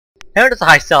Hello, this is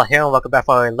HighZealot here, and welcome back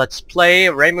for our Let's Play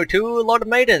Reimu 2 Lord of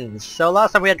Maidens. So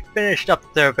last time we had finished up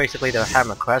basically the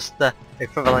hammer quest, the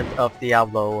equivalent of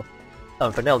Diablo,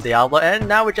 vanilla Diablo, and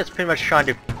now we're just pretty much trying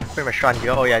to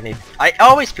go. Oh yeah, I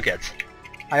always forget.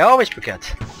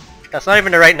 That's not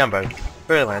even the right number.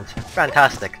 Brilliant,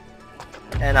 fantastic.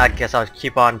 And I guess I'll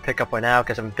keep on pick up for now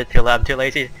because I'm too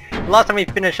lazy. Last time we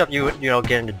finished up, you know,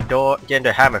 getting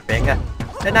the hammer thing, and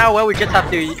now well we just have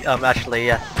to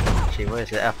actually. Where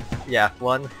is it?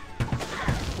 F1.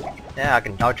 Yeah,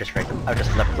 I'll just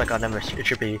left click on them. It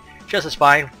should be just as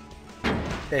fine.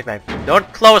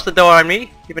 Don't close the door on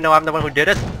me, even though I'm the one who did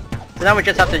it. So now we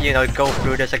just have to, go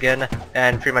through this again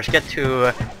and pretty much get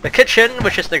to the kitchen,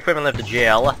 which is the equivalent of the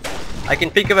jail. I can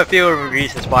think of a few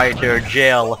reasons why their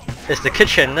jail is the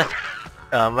kitchen.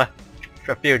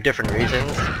 For a few different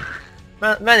reasons.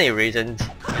 Many reasons.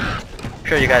 I'm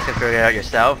sure you guys can figure it out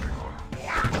yourself.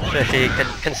 Especially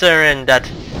considering that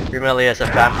Reimu is a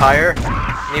vampire,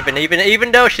 and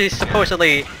even though she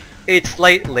supposedly eats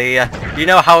lately, you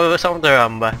know how some of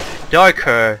the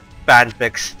darker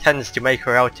fanfics tends to make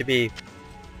her out to be.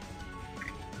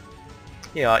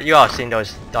 You all seen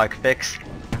those dark fics,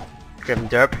 grim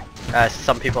derp, as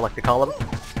some people like to call them.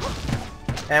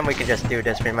 And we can just do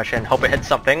this pretty much and hope it hits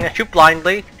something. Shoot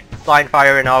blindly, blind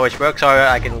firing always works, or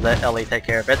I can let Ellie take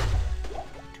care of it.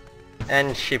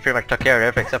 And she pretty much took care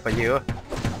of it, except for you.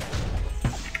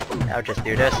 I'll just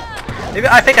do this. Maybe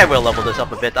I think I will level this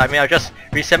up a bit. I mean, I'll just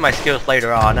reset my skills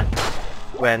later on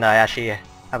when I actually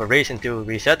have a reason to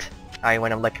reset.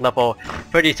 When I'm like level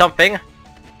 30 something.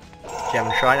 Okay,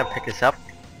 I'm trying to pick this up.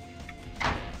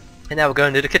 And now we're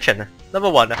going to the kitchen.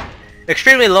 Level 1.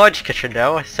 Extremely large kitchen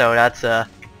though, so that's a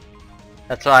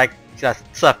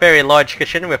very large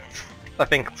kitchen with I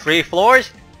think 3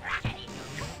 floors.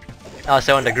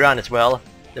 Also on the ground as well.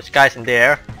 There's guys in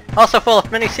there. Also full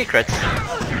of many secrets.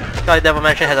 Sky Devil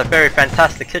Mansion has a very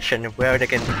fantastic kitchen where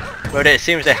it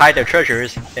seems they hide their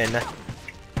treasures in.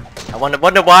 I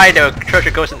wonder why the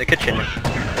treasure goes in the kitchen.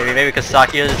 Maybe because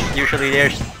Sakia is usually there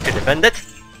to defend it.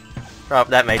 Probably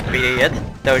that might be it.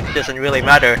 Though it doesn't really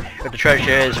matter if the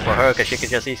treasure is for her, because she can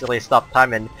just easily stop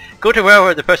time and go to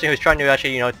wherever the person who's trying to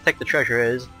actually take the treasure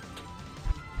is.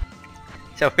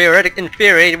 So in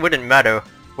theory, it wouldn't matter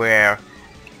where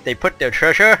they put their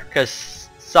treasure, because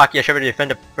Sakia should be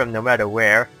defended from no matter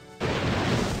where.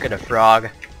 Look at the frog.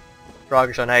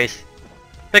 Frogs are nice.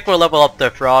 I think we'll level up the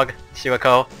frog,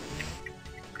 Suiko.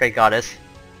 Great goddess.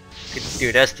 Could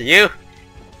do this to you.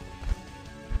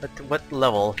 What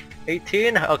level?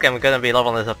 18? Okay, I'm gonna be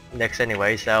leveling this up next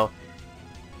anyway, so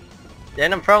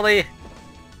then I'm probably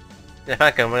in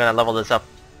fact I'm gonna level this up.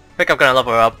 I think I'm gonna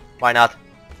level her up. Why not?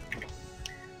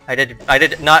 I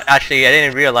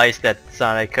didn't realize that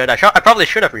I could. I probably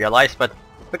should have realized, but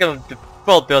look at the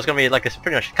full build is gonna be like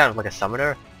pretty much kind of like a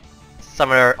summoner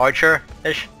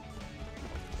archer-ish.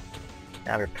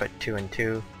 Now we put 2 and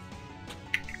 2.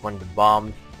 1 to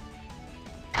bomb.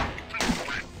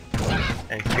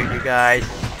 And shoot you guys.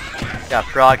 Got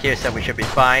Frog here, so we should be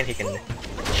fine.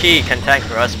 She can tank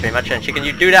for us pretty much, and she can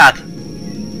do that.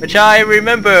 Which I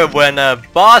remember when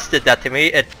boss did that to me.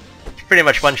 It pretty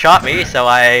much one-shot me, so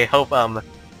I hope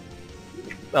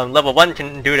level 1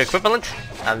 can do the equivalent.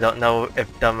 I don't know if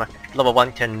level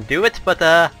 1 can do it, but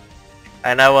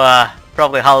I know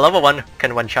probably how level 1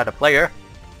 can one-shot a player.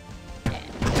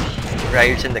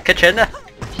 Raves in the kitchen. I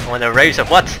want to raise of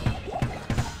what?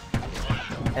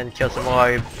 And kill some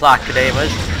more black Kadamers.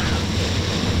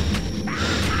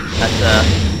 That's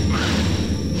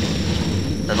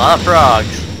a lot of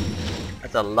frogs.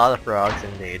 That's a lot of frogs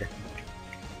indeed.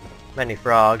 Many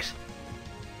frogs.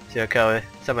 Suiko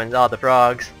summons all the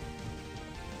frogs.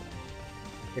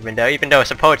 Even though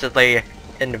supposedly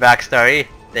in the backstory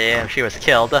she was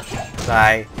killed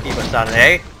by Evil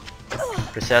Sanne.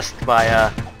 Possessed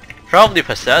by probably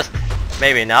possessed,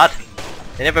 maybe not.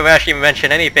 They never actually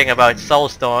mentioned anything about soul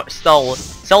stones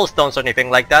or anything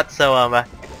like that, so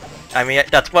I mean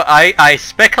that's what I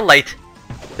speculate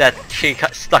that she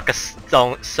stuck a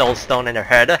soul stone in her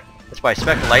head. That's why I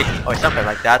speculate, or something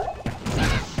like that.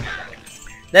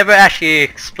 Never actually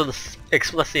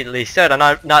explicitly said, and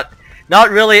not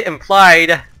really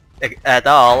implied at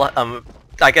all.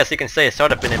 I guess you can say it's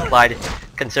sort of been implied,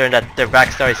 considering that their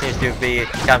backstory seems to be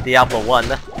kind of Diablo 1,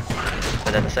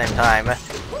 but at the same time,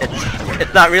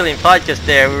 it's not really implied because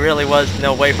there really was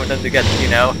no way for them to get,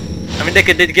 I mean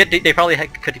they probably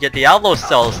could get Diablo's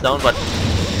soul stone, but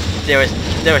there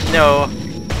was no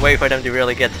way for them to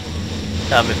really get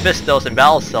Mephisto's and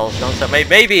Bal's soul stone. So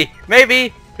maybe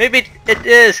it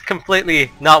is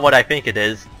completely not what I think it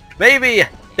is. Maybe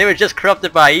they were just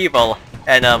corrupted by evil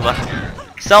and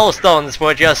soul stones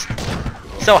were just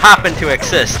so happen to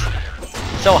exist.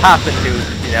 So happen to,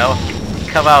 you know,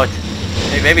 come out.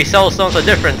 Maybe soul stones are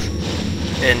different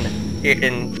in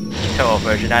Touhou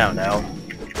version, I don't know.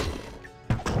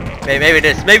 Maybe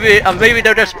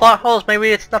they're just plot holes,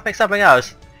 maybe it's something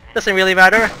else. Doesn't really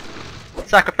matter.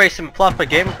 Sacrifice some plot for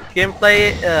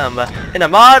gameplay. In a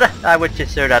mod, I would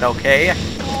consider that okay.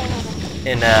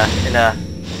 In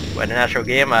an actual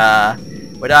game,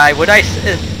 would I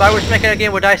if I was making a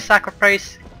game, would I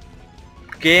sacrifice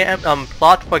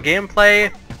plot for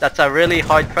gameplay? That's a really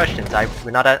hard question. I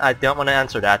don't want to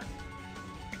answer that.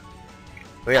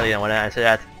 Really don't want to answer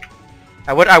that.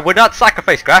 I would not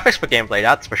sacrifice graphics for gameplay,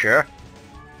 that's for sure.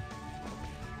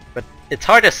 But it's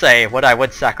hard to say what I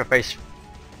would sacrifice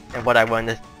and what I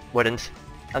wouldn't.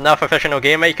 I'm not a professional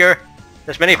game maker.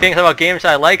 There's many things about games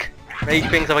I like, many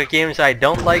things about games I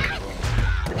don't like.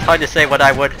 It's hard to say what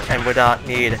I would and would not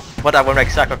need, what I would make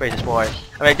sacrifices for. I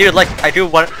mean, I do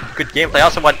want good gameplay. I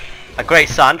also want a great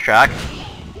soundtrack,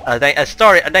 a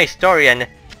nice story, and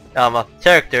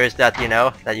characters that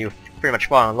that you pretty much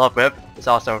fall in love with. It's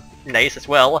also nice as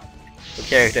well. The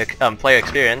character player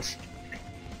experience.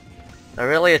 I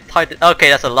really hard to, okay,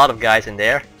 that's a lot of guys in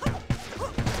there.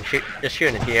 Just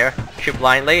shoot in here. Shoot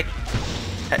blindly.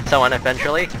 Hit someone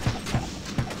eventually.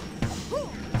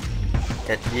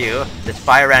 Hit you. Just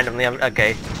fire randomly.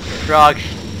 Okay. Frog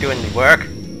doing the work.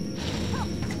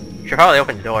 Should probably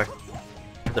open the door.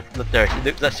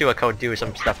 Let's see what code do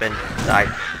some stuff inside.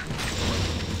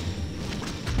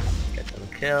 Get some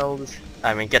kills.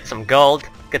 I mean, get some gold.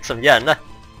 Get some yen.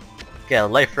 Get a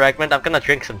life fragment. I'm gonna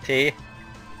drink some tea. A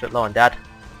bit low on that.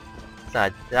 So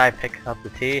did I pick up the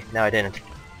tea? No, I didn't.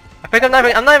 I'm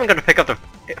not even gonna pick up the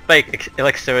fake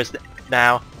elixirs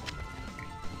now.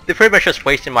 They're pretty much just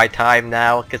wasting my time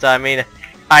now, because I mean,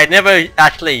 I never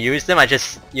actually use them. I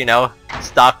just,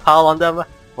 stockpile on them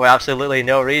for absolutely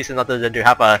no reason other than to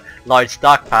have a large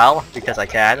stockpile because I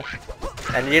can.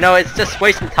 And it's just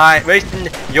wasting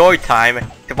your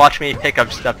time to watch me pick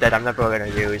up stuff that I'm never gonna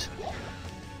use.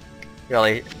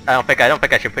 Really, I don't think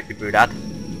I should put you through that.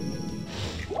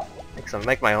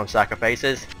 Make my own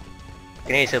sacrifices. I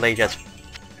can easily just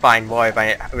find more if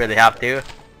I really have to.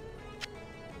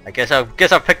 I guess I'll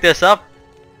pick this up.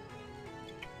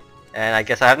 And I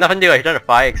guess I have nothing to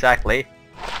identify exactly.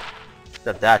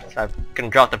 Except that I'm gonna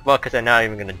drop the book because I'm not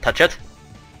even gonna touch it.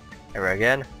 Ever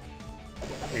again.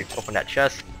 Maybe open that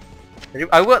chest.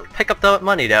 I will pick up the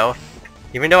money though.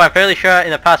 Even though I'm fairly sure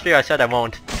in the past video I said I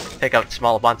won't pick up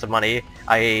small amounts of money.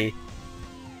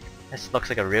 This looks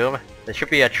like a room. There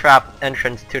should be a trap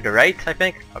entrance to the right, I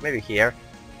think. Or maybe here.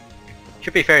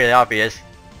 Should be fairly obvious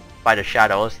by the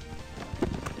shadows.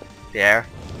 There.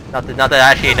 Not that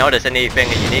I actually noticed anything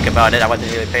unique about it. I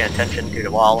wasn't really paying attention to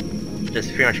the wall.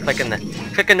 Just pretty much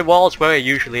clicking the walls where it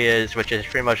usually is, which is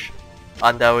pretty much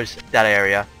on that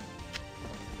area.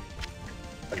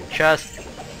 Put in the chest.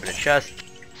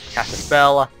 Cast a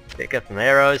spell. Pick up some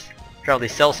arrows. Probably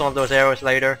sell some of those arrows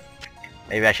later.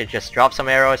 Maybe I should just drop some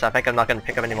arrows. I think I'm not gonna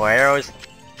pick up any more arrows.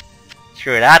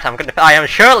 Screw that. I am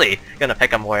surely gonna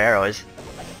pick up more arrows.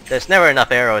 There's never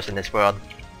enough arrows in this world.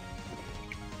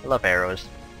 I love arrows.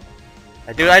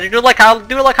 I do like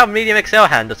how Medium XL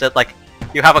handles it. Like,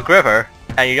 you have a quiver,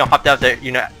 and you don't have to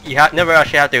never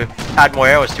actually have to add more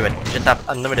arrows to it. You just have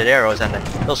unlimited arrows, and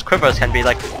those quivers can be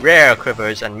like rare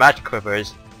quivers and magic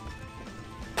quivers.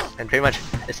 And pretty much,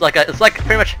 it's like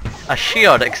pretty much a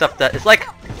shield, except that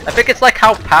I think it's like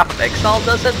how Path of Exile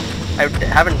does it. I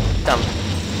haven't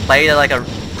played it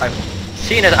I've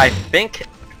seen it. I think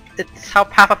it's how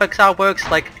Path of Exile works.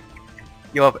 Like,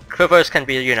 your quivers can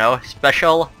be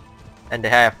special, and they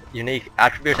have unique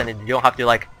attributes, and you don't have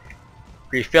to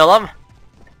refill them,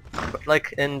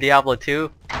 like in Diablo 2.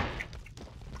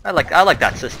 I like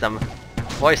that system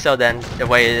more so than the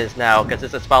way it is now, because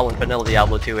it's following vanilla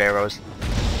Diablo 2 arrows.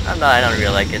 I don't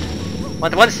really like it.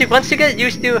 Once you get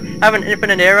used to having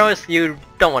infinite arrows, you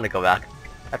don't want to go back.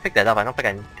 I picked that up. I don't think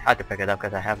I had to pick it up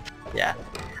because I have. Yeah,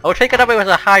 I would pick it up if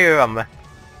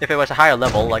it was a higher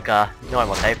level, like a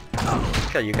normal type.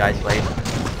 Kill you guys, please.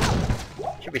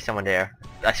 Should be someone there.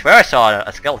 I swear I saw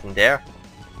a skeleton there.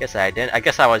 Guess I didn't. I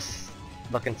guess I was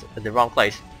looking at the wrong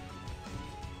place.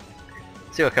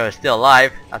 Suiko is still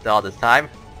alive after all this time.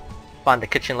 Found the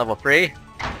kitchen level 3.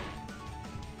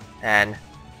 And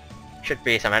should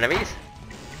be some enemies.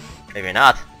 Maybe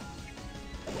not.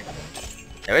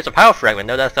 There is a power fragment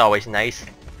though, that's always nice.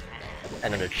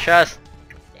 And another chest.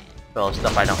 Full of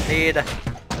stuff I don't need.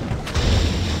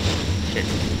 Shit,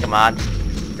 come on.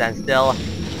 Stand still.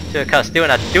 Suiko's doing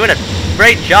a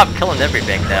great job killing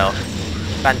everything though.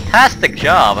 Fantastic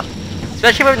job.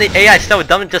 Especially when the AI is so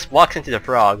dumb and just walks into the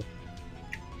frog.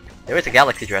 There is a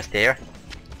galaxy dress there.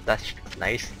 That's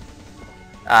nice.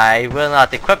 I will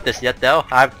not equip this yet though.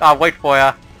 I'll wait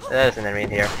for there's an enemy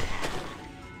in here.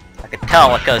 I could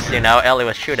tell because, you know, Ellie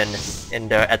was shooting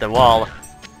at the wall.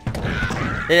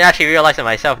 Didn't actually realize it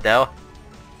myself though.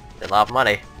 It's a lot of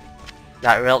money.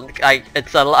 Not real.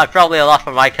 It's probably a lot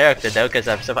for my character though, because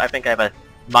I think I have a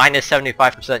minus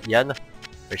 75% yen,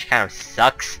 which kind of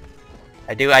sucks.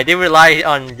 I do rely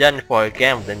on yen for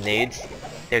gambling needs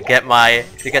to get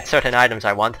certain items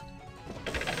I want.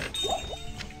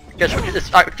 I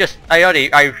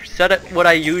said it what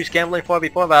I use gambling for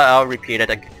before, but I'll repeat it.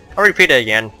 I'll repeat it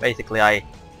again. Basically, I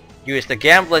use the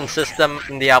gambling system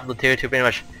in Diablo 2 to pretty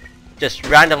much just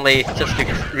randomly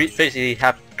basically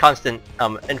have constant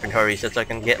inventory, so I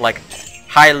can get like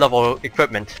high level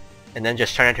equipment and then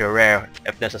just turn it into a rare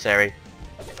if necessary.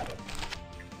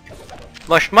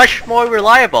 Much more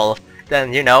reliable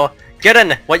than, you know,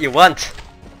 getting what you want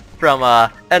from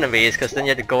enemies, because then you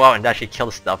have to go out and actually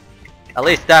kill stuff. At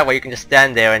least that way you can just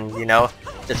stand there and, you know,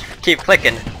 just keep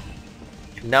clicking.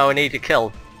 No need to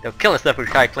kill. Though killing stuff would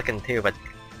try clicking too, but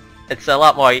it's a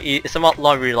lot more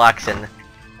relaxing.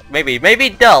 Maybe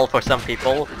dull for some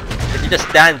people. If you just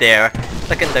stand there,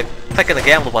 clicking the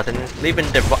gamble button,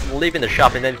 leaving the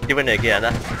shop, and then doing it again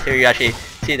until you actually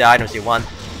see the items you want.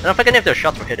 And I'm forgetting if their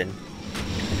shots were hidden.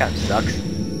 That kind of sucks.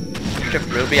 Strip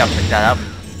Ruby, I'll pick that up.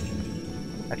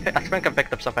 I think I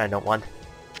picked up something I don't want.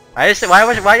 Why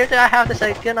did I have this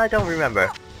again? I don't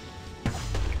remember.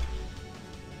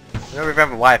 I don't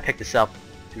remember why I picked this up,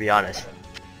 to be honest.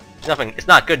 It's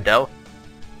not good though.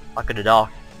 Not good at all.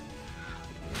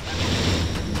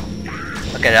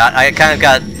 Okay, I kind of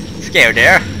got scared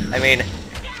there. I mean,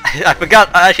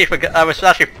 I was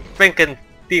actually thinking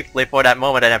deeply for that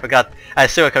moment, and I forgot I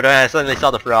saw it, and I suddenly saw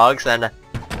the frogs, and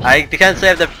I can't say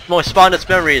I have the most fondest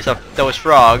memories of those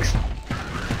frogs.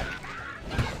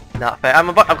 Not fair.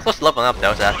 I'm close to leveling up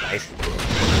though, so that's nice.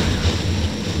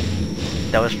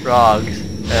 Those frogs.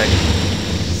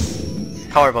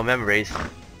 Horrible memories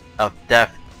of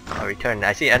death or return.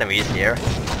 I see enemies here.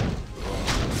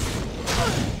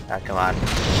 Ah, come on.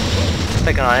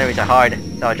 Picking on enemies are hard,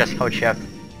 so I'll just hold shift.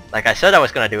 Like I said I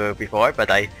was gonna do it before,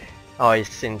 but I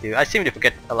seem to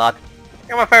forget a lot.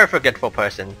 I'm a very forgetful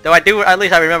person. Though at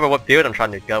least I remember what build I'm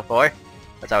trying to go for.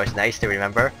 That's always nice to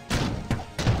remember.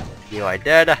 You are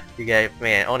dead. You gave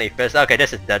me an only fist. Okay,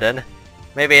 this is dead end.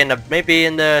 Maybe in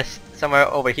the somewhere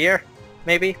over here.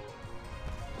 Maybe.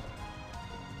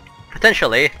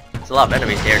 Potentially. There's a lot of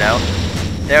enemies here now.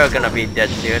 They're gonna be dead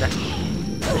soon.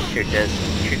 Let's shoot this.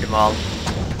 Shoot them all.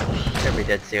 They'll be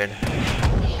dead soon.